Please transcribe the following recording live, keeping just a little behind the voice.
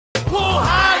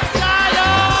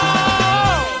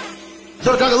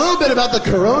So talk a little bit about the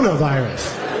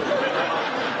coronavirus.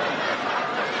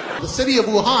 The city of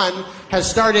Wuhan has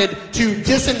started to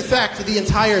disinfect the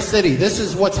entire city. This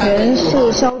is what's happening in Wuhan.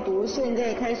 全市消毒，现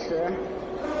在开始。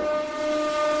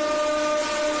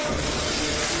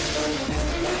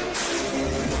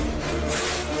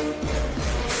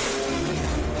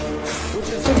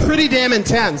 Pretty damn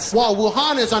intense. While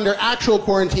Wuhan is under actual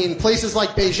quarantine, places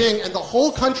like Beijing and the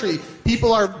whole country,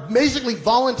 people are basically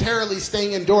voluntarily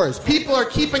staying indoors. People are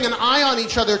keeping an eye on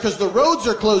each other because the roads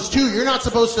are closed too. You're not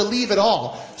supposed to leave at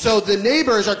all. So the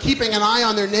neighbors are keeping an eye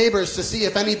on their neighbors to see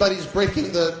if anybody's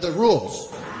breaking the rules.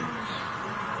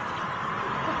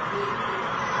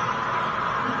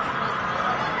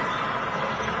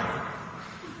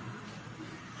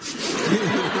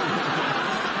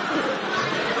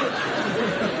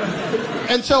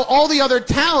 And so all the other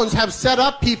towns have set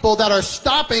up people that are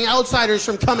stopping outsiders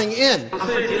from coming in.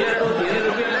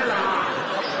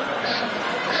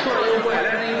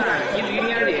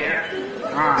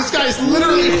 This guy's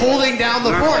literally holding down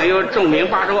the fort.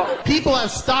 People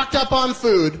have stocked up on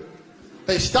food.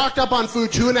 They stocked up on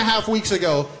food 2.5 weeks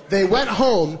ago. They went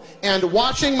home, and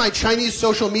watching my Chinese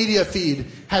social media feed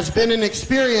has been an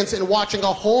experience in watching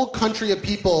a whole country of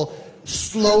people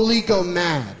slowly go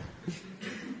mad.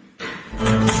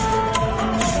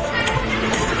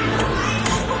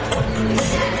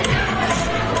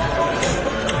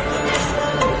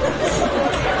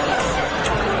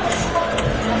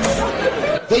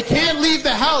 They can't leave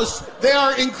the house. They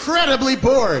are incredibly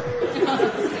bored.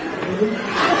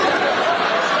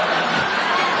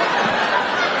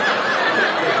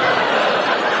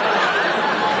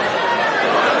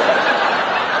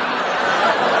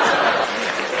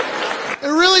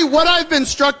 And really, what I've been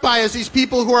struck by is these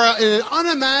people who are in an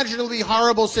unimaginably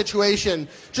horrible situation,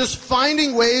 just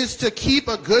finding ways to keep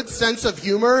a good sense of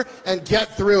humor and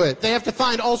get through it. They have to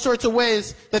find all sorts of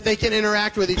ways that they can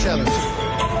interact with each other.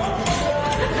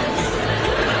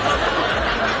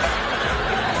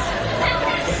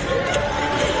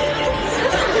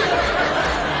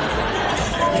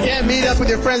 You can't meet up with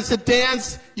your friends to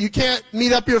dance. You can't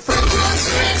meet up your friends.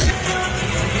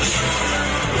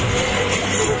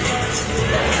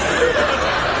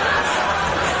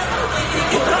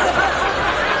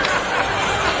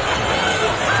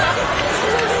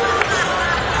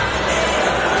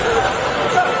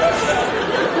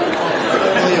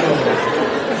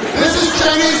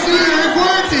 Chinese New Year in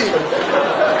quarantine.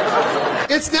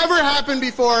 It's never happened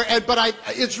before, but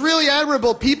it's really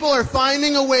admirable. People are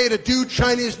finding a way to do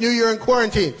Chinese New Year in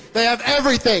quarantine. They have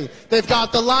everything. They've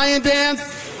got the lion dance.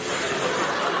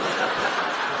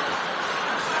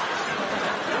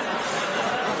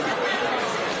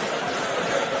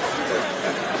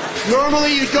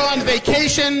 Normally you'd go on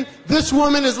vacation. This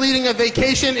woman is leading a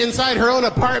vacation inside her own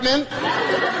apartment.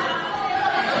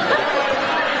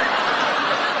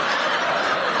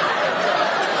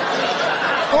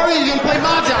 Or you can play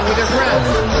mahjong with your friends.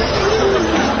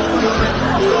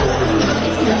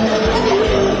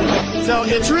 So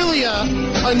it's really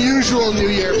an unusual New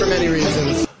Year for many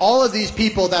reasons. All of these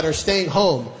people that are staying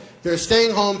home, they're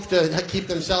staying home to keep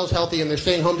themselves healthy, and they're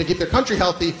staying home to keep their country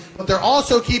healthy, but they're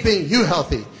also keeping you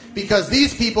healthy. Because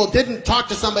these people didn't talk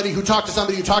to somebody who talked to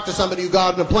somebody who talked to somebody who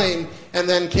got on a plane and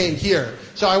then came here.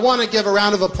 So I want to give a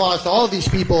round of applause to all of these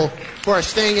people who are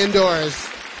staying indoors.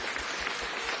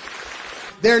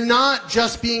 They're not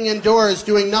just being indoors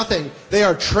doing nothing. They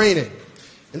are training.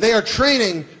 And they are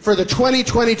training for the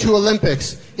 2022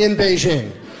 Olympics in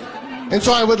Beijing. And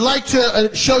so I would like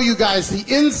to show you guys the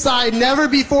inside, never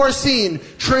before seen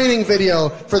training video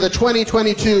for the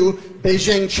 2022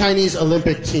 Beijing Chinese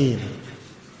Olympic team.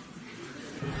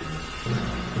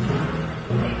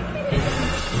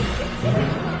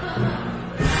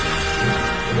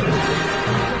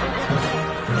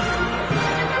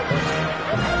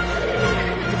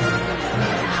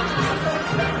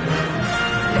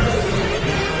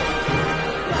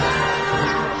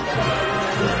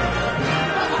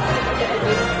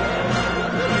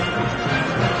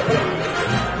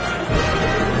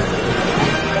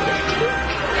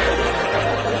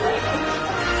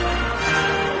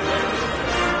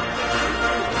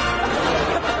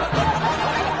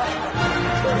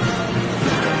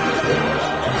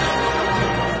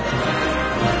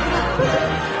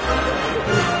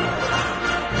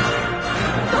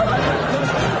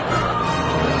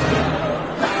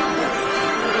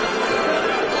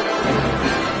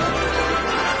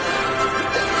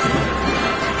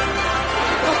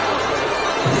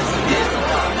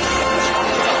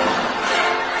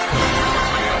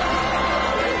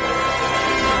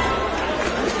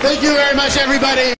 Thank you very much, everybody.